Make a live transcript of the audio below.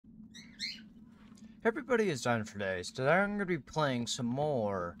Everybody is done for today. So today I'm going to be playing some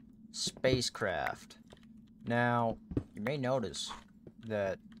more SpaceCraft. Now, you may notice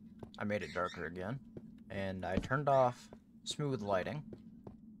that I made it darker again, and I turned off smooth lighting.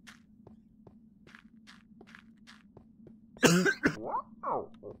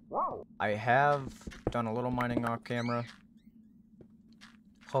 I have done a little mining off camera.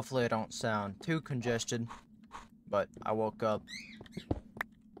 Hopefully I don't sound too congested, but I woke up,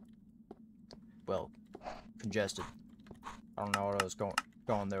 well, congested. I don't know what I was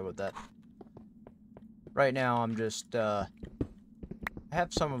going there with that. Right now I'm just, I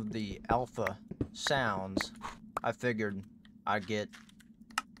have some of the alpha sounds. I figured I'd get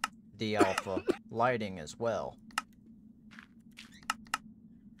the alpha lighting as well.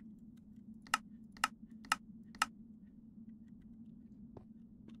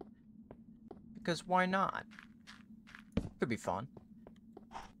 Because why not? Could be fun.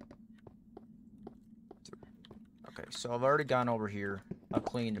 Okay, so I've already gone over here. I've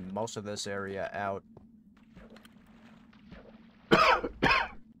cleaned most of this area out.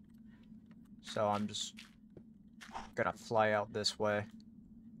 So I'm just gonna fly out this way.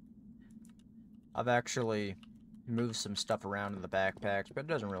 I've actually moved some stuff around in the backpacks, but it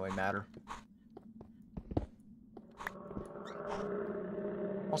doesn't really matter.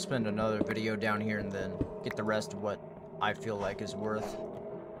 I'll spend another video down here and then get the rest of what I feel like is worth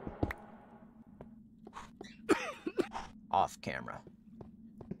off camera.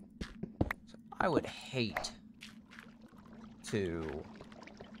 So I would hate to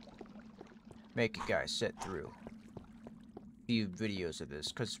make you guys sit through a few videos of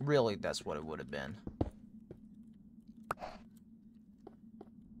this, because really that's what it would have been.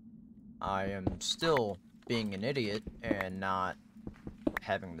 I am still being an idiot and not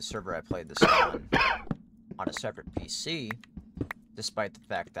having the server I played this on a separate PC, despite the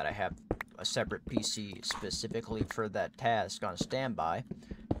fact that I have a separate PC specifically for that task on standby.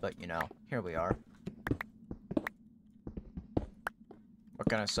 But, you know, here we are. What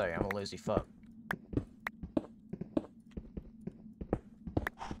can I say? I'm a lazy fuck.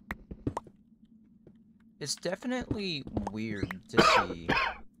 It's definitely weird to see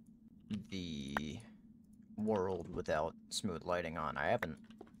the world without smooth lighting on. I haven't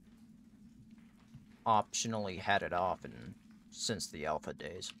optionally had it off since the alpha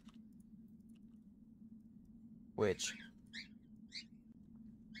days. Which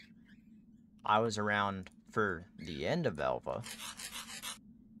I was around for the end of alpha.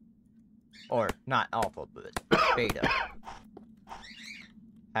 Or not alpha, but beta.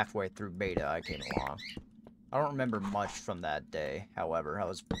 Halfway through beta I came along. I don't remember much from that day, however, I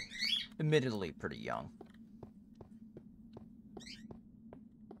was admittedly pretty young.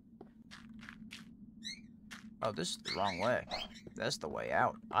 Oh, this is the wrong way. That's the way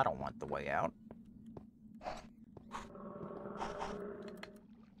out. I don't want the way out.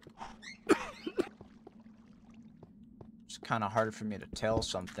 It's kind of hard for me to tell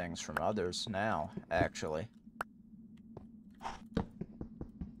some things from others now, actually.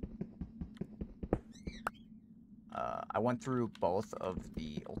 I went through both of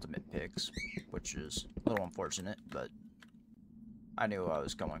the ultimate picks, which is a little unfortunate, but I knew I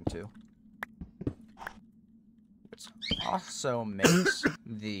was going to. Which also makes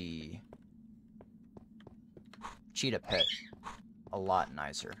the cheetah pit a lot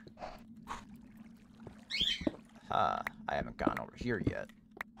nicer. I haven't gone over here yet.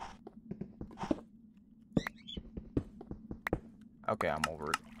 Okay, I'm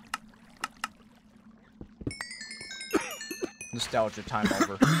over it. Nostalgia time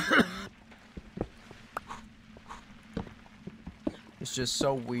over. It's just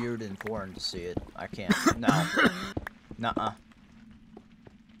so weird and foreign to see it. I can't. No. Nuh-uh.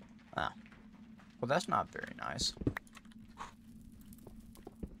 Ah. Well, that's not very nice.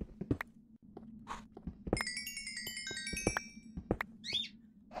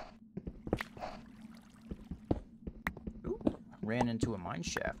 Ooh, ran into a mine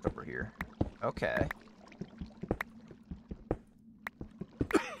shaft over here. Okay.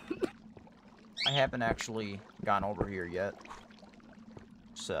 I haven't actually gone over here yet,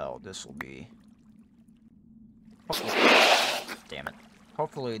 so this will be... Damn it.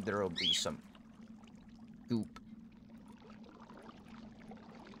 Hopefully there will be some goop.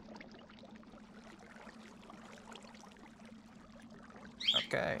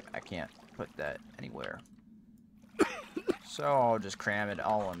 Okay, I can't put that anywhere. So I'll just cram it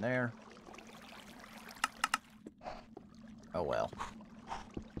all in there. Oh well.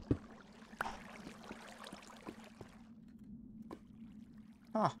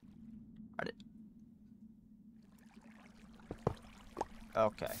 Huh. I did.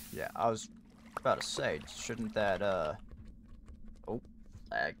 Okay, yeah, I was About to say, shouldn't that, oh,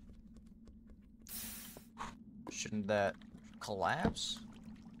 lag. Shouldn't that collapse?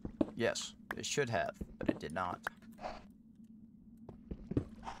 Yes, it should have, but it did not.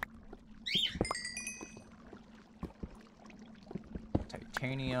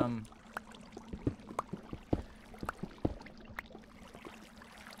 Titanium.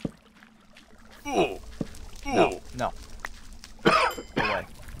 No, no. Go away.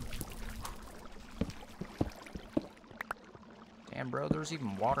 Damn, bro, there's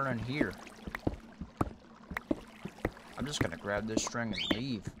even water in here. I'm just gonna grab this string and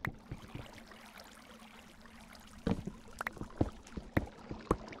leave.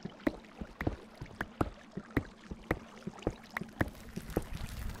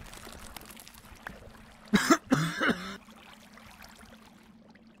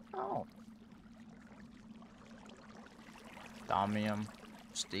 Oh. Thaumium,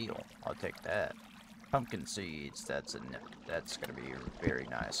 steel. I'll take that. Pumpkin seeds. That's gonna be very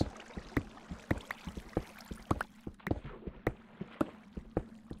nice.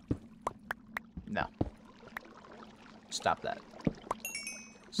 No. Stop that.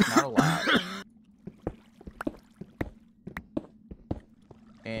 It's not allowed.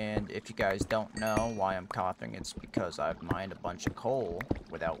 And if you guys don't know why I'm coughing, it's because I've mined a bunch of coal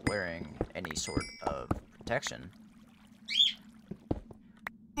without wearing any sort of protection.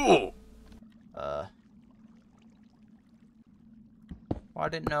 Well, I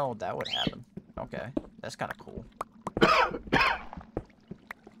didn't know that would happen. Okay, that's kind of cool.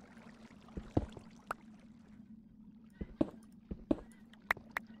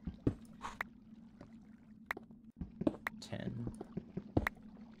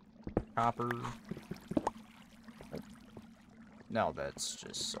 Copper. Oh. No, that's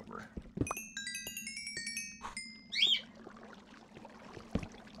just silver.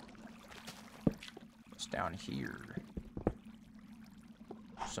 What's down here?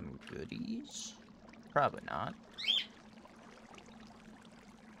 Some goodies? Probably not.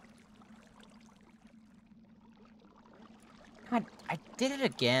 God, I did it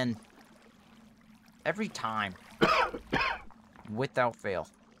again. Every time. Without fail.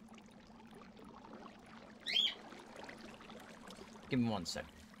 Give me 1 sec.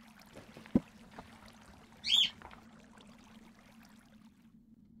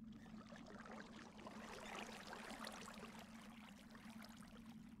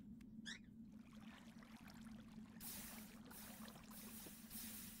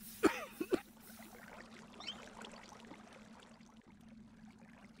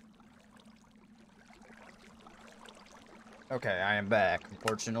 Okay, I am back.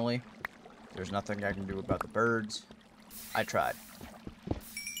 Unfortunately, there's nothing I can do about the birds. I tried.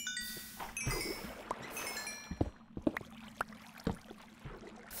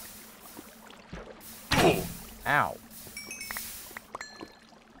 Ow.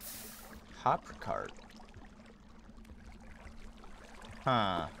 Hopper cart.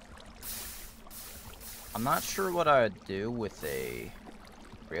 Huh. I'm not sure what I would do with a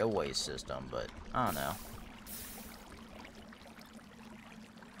railway system, but I don't know.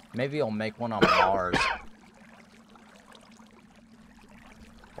 Maybe I'll make one on Mars.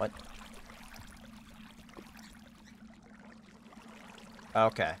 What?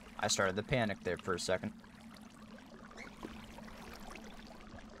 Okay, I started to panic there for a second.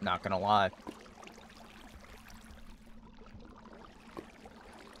 Not gonna lie.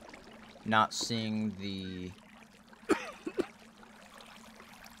 Not seeing the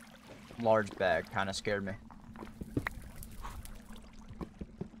large bag kind of scared me.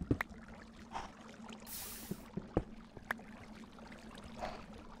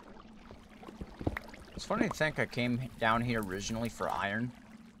 It's funny to think I came down here originally for iron.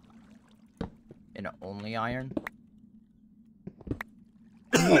 And only iron.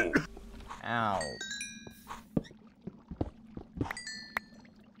 Ow.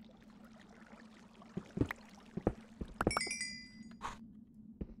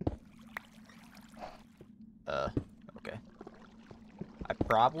 Okay. I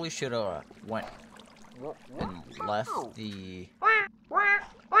probably should have went and left the...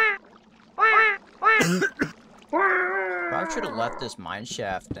 Probably should have left this mine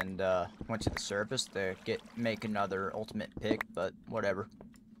shaft and went to the surface to make another ultimate pick, but whatever.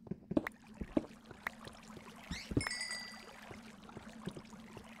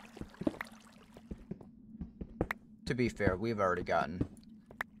 To be fair, we've already gotten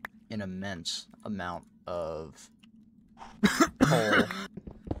an immense amount of coal,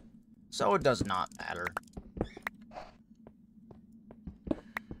 so it does not matter.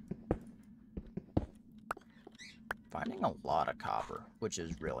 Finding a lot of copper, which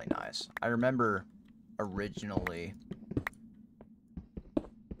is really nice. I remember originally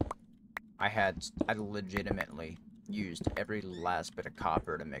I legitimately used every last bit of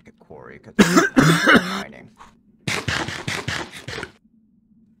copper to make a quarry because of mining.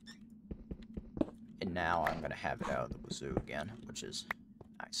 And now I'm gonna have it out of the wazoo again, which is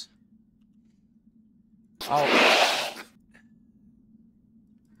nice. Oh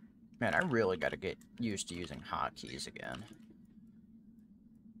man, I really gotta get used to using hotkeys again.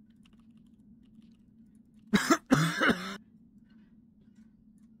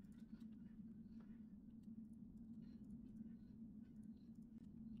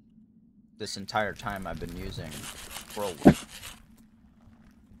 This entire time I've been using whirlwind.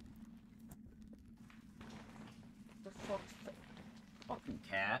 The fucking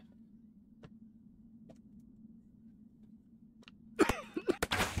cat.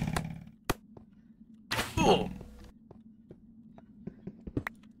 How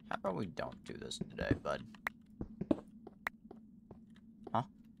about we don't do this today, bud? Huh?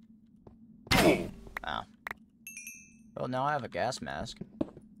 Oh. Well, now I have a gas mask.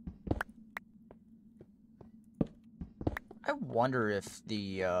 I wonder if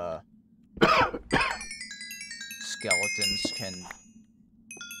the, skeletons can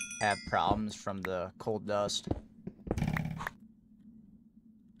have problems from the coal dust.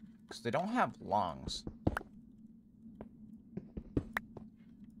 Because they don't have lungs.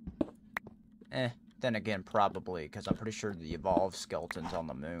 Then again, probably, because I'm pretty sure the evolved skeletons on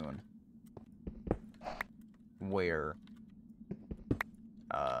the moon wear,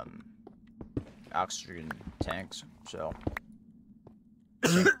 oxygen tanks, so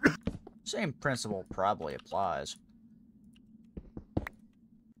same principle probably applies.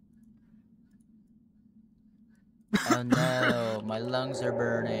 Oh no, my lungs are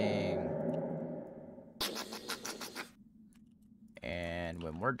burning. And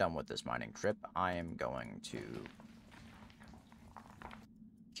when we're done with this mining trip, I am going to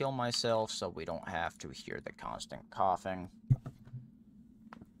kill myself so we don't have to hear the constant coughing.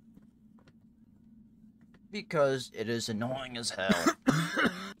 Because it is annoying as hell.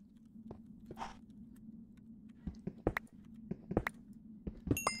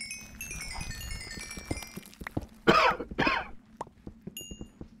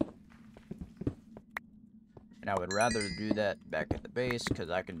 And I would rather do that back at the base,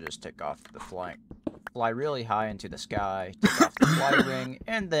 because I can just take off the fly really high into the sky, take off the fly ring,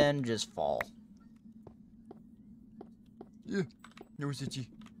 and then just fall. Yeah, no itchy.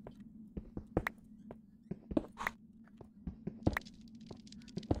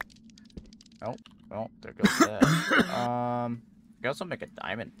 Oh, well, there goes that. I guess I'll make a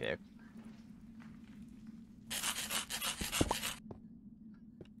diamond pick.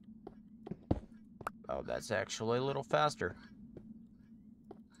 Oh, that's actually a little faster.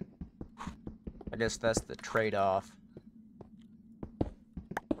 I guess that's the trade-off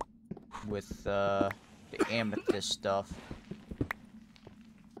with the amethyst stuff.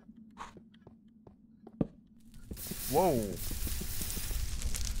 Whoa!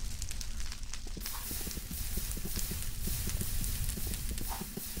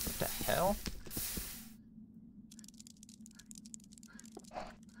 What the hell?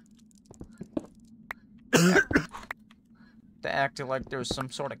 They acted like there was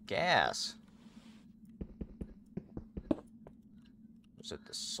some sort of gas. Was it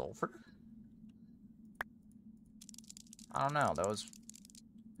the sulfur? I don't know, that was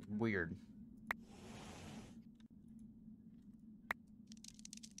weird.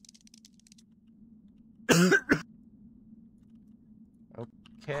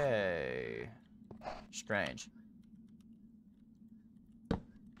 Okay. Strange.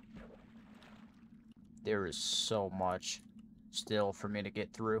 There is so much still for me to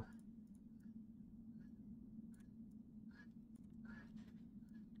get through.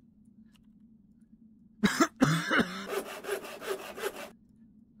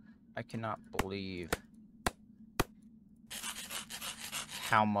 I cannot believe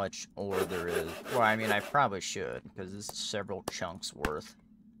how much ore there is. Well, I mean, I probably should, because this is several chunks worth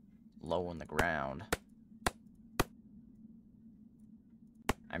low in the ground.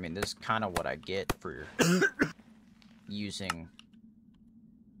 I mean, this is kind of what I get for using,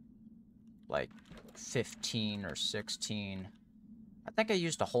 like, 15 or 16. I think I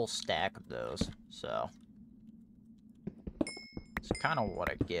used a whole stack of those, so it's kind of what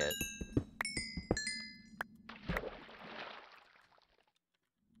I get.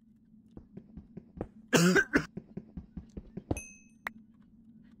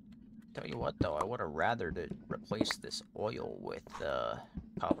 Tell you what, though, I would have rather to replace this oil with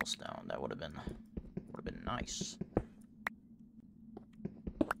cobblestone. That would have been nice.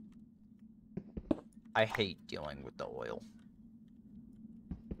 I hate dealing with the oil.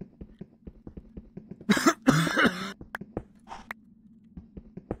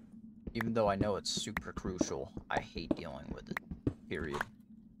 Even though I know it's super crucial, I hate dealing with it. Period.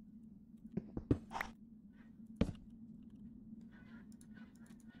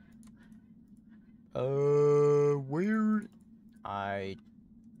 Where? I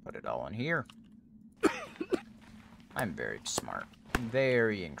put it all in here. I'm very smart.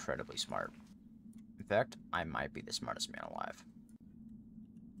 Very incredibly smart. In fact, I might be the smartest man alive.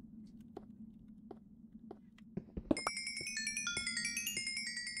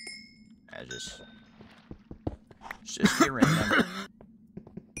 Just get random.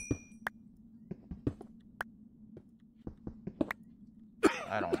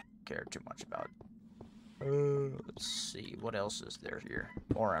 I don't care too much about it. Let's see, what else is there here?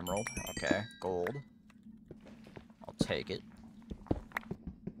 More emerald, okay. Gold. I'll take it.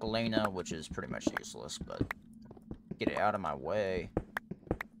 Galena, which is pretty much useless, but get it out of my way.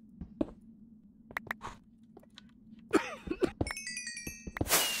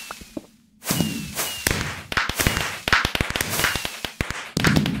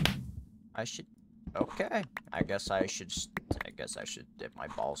 Okay. I guess I should dip my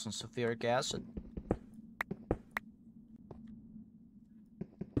balls in sulfuric acid.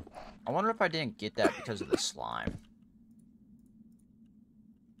 I wonder if I didn't get that because of the slime.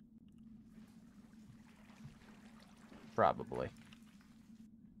 Probably.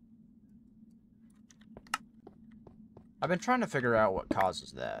 I've been trying to figure out what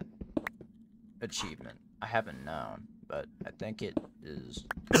causes that achievement. I haven't known, but I think it is...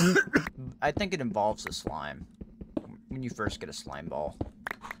 I think it involves the slime. When you first get a slime ball.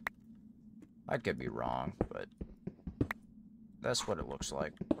 I could be wrong, but that's what it looks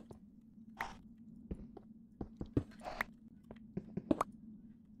like.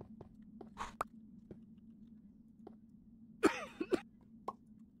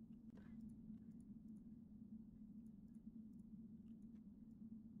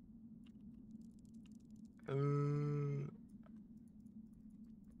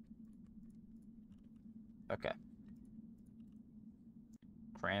 Okay.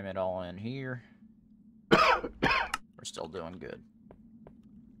 Cram it all in here. We're still doing good.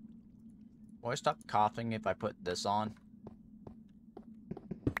 Will I stop coughing if I put this on?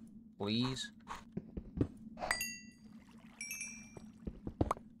 Please?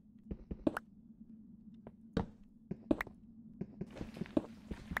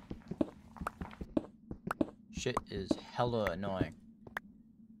 Shit is hella annoying.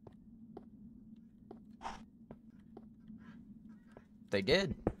 They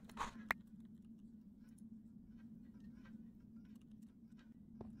did.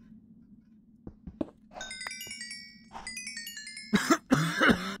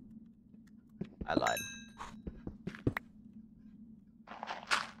 I lied.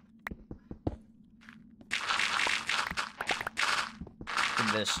 Give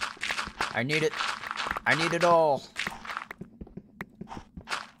me this. I need it. I need it all.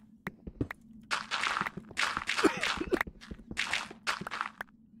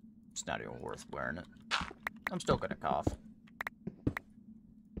 It's not even worth wearing it. I'm still gonna cough.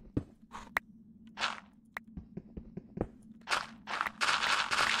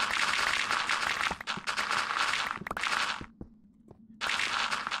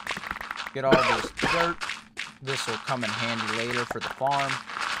 Get all this dirt. This will come in handy later for the farm.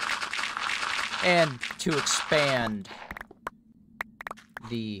 And to expand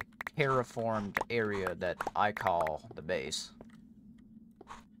the terraformed area that I call the base.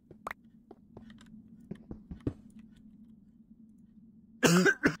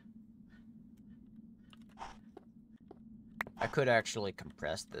 I could actually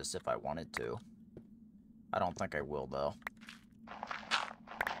compress this if I wanted to. I don't think I will, though.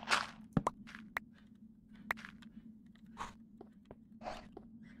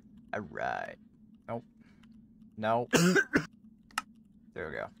 Alright. Nope. Nope. There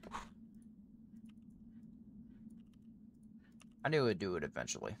we go. I knew it would do it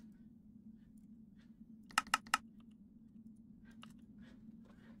eventually.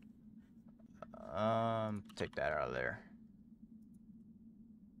 Take that out of there.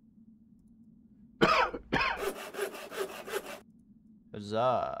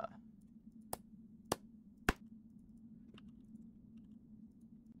 Huzzah.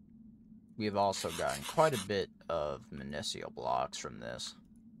 We've also gotten quite a bit of Menissio blocks from this.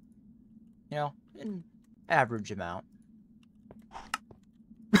 You know, an average amount.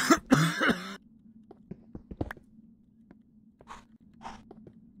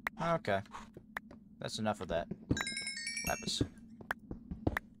 Okay. That's enough of that. Lapis.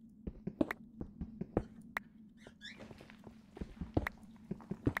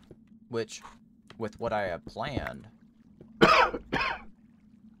 Which, with what I have planned,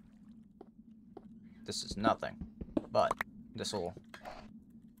 this is nothing. But, this'll...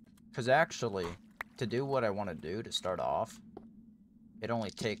 Because actually, to do what I want to do to start off, it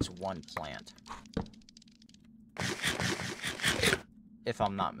only takes one plant. If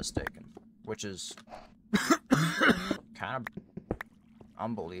I'm not mistaken. Which is kind of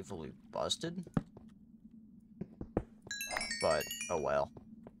unbelievably busted. But, oh well.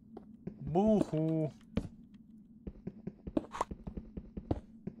 Boo-hoo.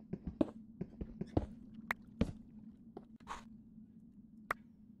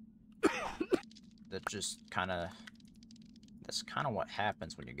 That just kind of... That's kind of what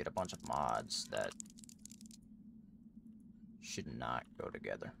happens when you get a bunch of mods that should not go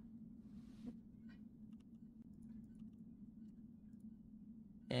together.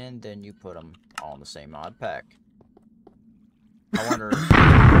 And then you put them all in the same mod pack. I wonder...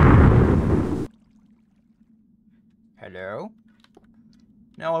 Hello?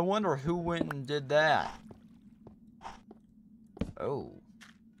 Now I wonder who went and did that. Oh.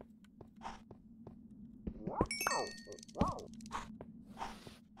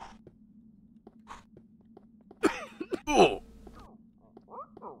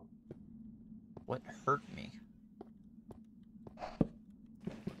 What hurt me?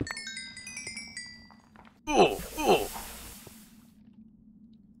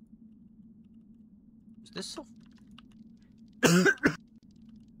 Is this so...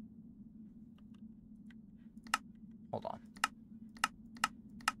 Hold on.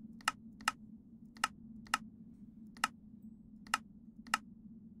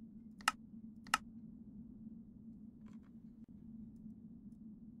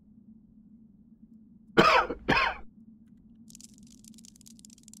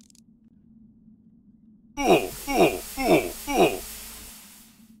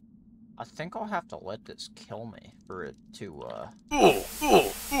 I think I'll have to let this kill me for it to,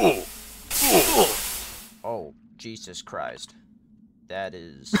 Oh, Jesus Christ. That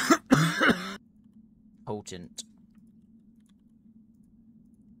is... potent.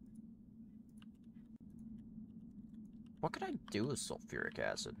 What could I do with sulfuric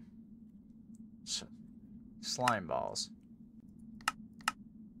acid? Slime balls.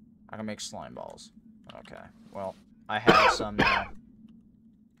 I can make slime balls. Okay, well, I have some now.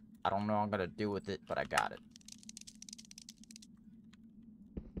 I don't know what I'm gonna do with it, but I got it.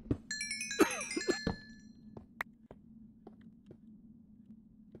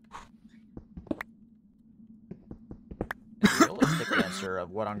 The realistic answer of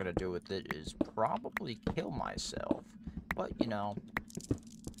what I'm gonna do with it is probably kill myself. But, you know,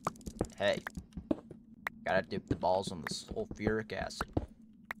 hey, gotta dip the balls in the sulfuric acid.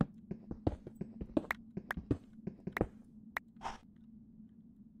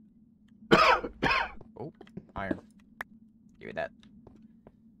 Oh, iron. Give me that.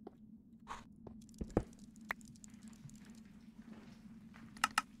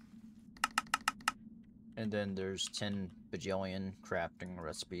 And then there's 10 bajillion crafting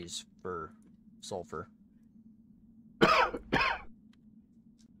recipes for sulfur.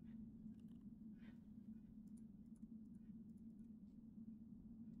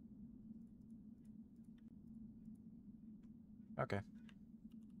 Okay.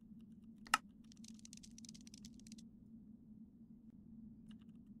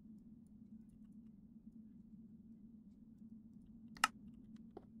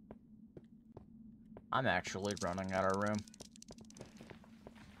 I'm actually running out of room.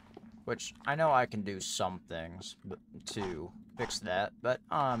 Which, I know I can do some things to fix that, but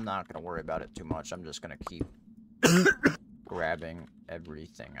I'm not going to worry about it too much. I'm just going to keep grabbing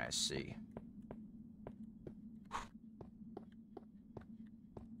everything I see.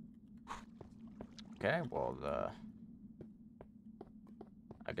 Okay, well,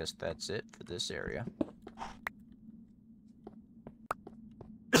 I guess that's it for this area.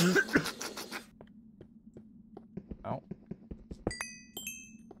 Oh.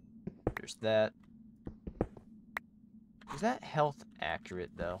 There's that. Is that health accurate,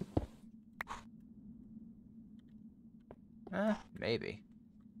 though? Maybe.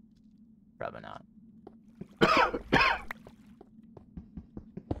 Probably not.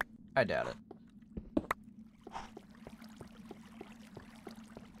 I doubt it.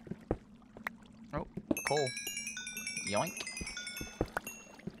 Oh, coal. Yoink.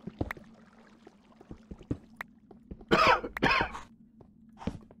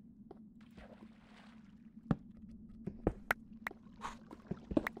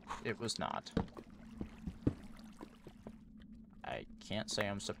 It was not. I can't say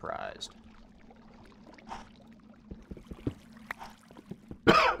I'm surprised.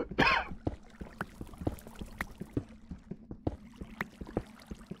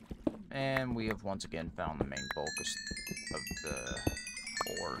 And we have once again found the main bulk of the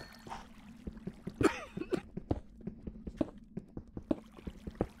ore.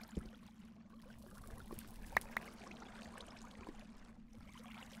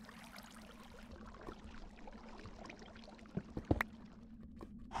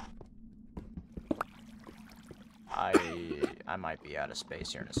 I might be out of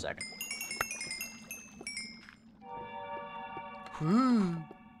space here in a second.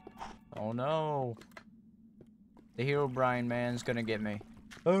 Oh no. The Herobrine man's gonna get me.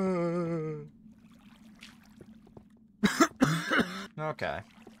 Okay.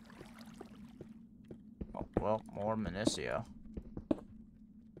 Oh, well, more Minicio.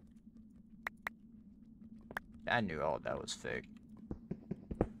 I knew all that was fake.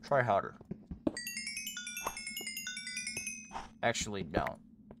 Try harder. Actually, don't.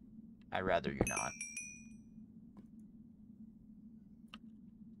 I'd rather you not.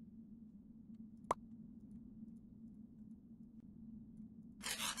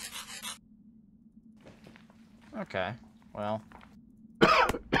 Okay, well.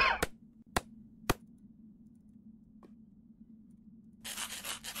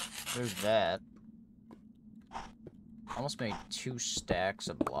 There's that. Almost made 2 stacks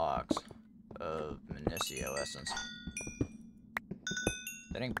of blocks of Minicio essence.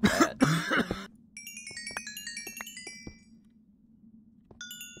 That ain't bad.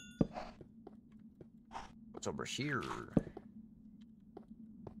 What's over here?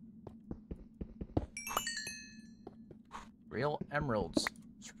 Real emeralds,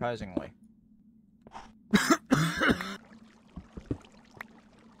 surprisingly.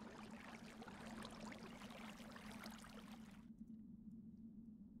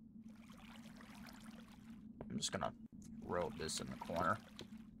 I'm just gonna throw this in the corner.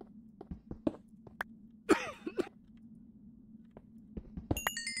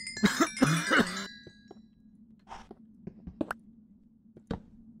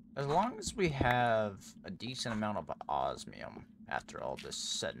 As long as we have a decent amount of osmium after all this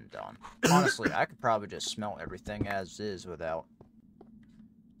said and done. Honestly, I could probably just smelt everything as is without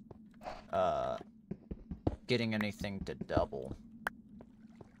getting anything to double.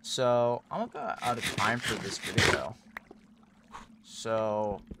 So, I'm about out of time for this video.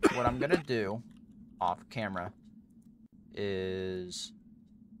 So, what I'm gonna do off camera is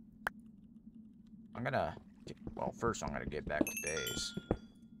well, first I'm gonna get back to base.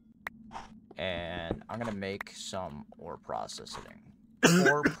 And I'm gonna make some ore processing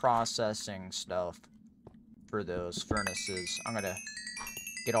stuff for those furnaces. I'm gonna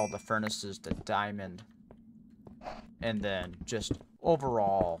get all the furnaces to diamond, and then just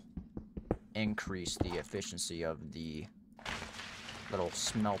overall increase the efficiency of the little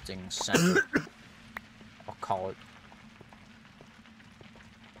smelting center. I'll call it.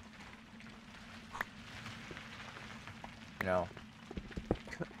 You know,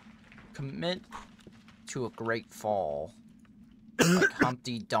 commit to a great fall, like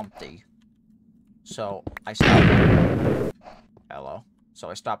Humpty Dumpty. So I stopped. Hello. So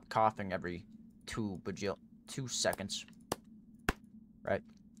I stopped coughing every 2 seconds. Right.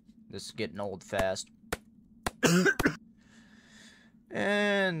 This is getting old fast.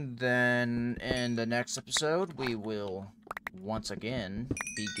 And then in the next episode, we will once again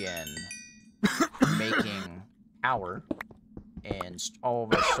begin making power. And all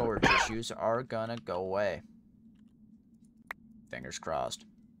of our storage issues are gonna go away. Fingers crossed.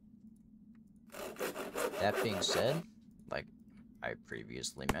 That being said, like I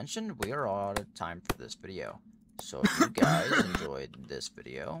previously mentioned, we are all out of time for this video. So if you guys enjoyed this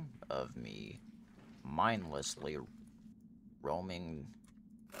video of me mindlessly roaming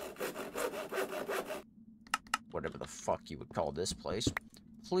whatever the fuck you would call this place,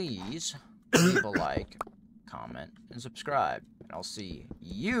 please leave a like, comment, and subscribe. And I'll see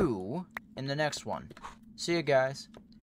you in the next one. See you guys.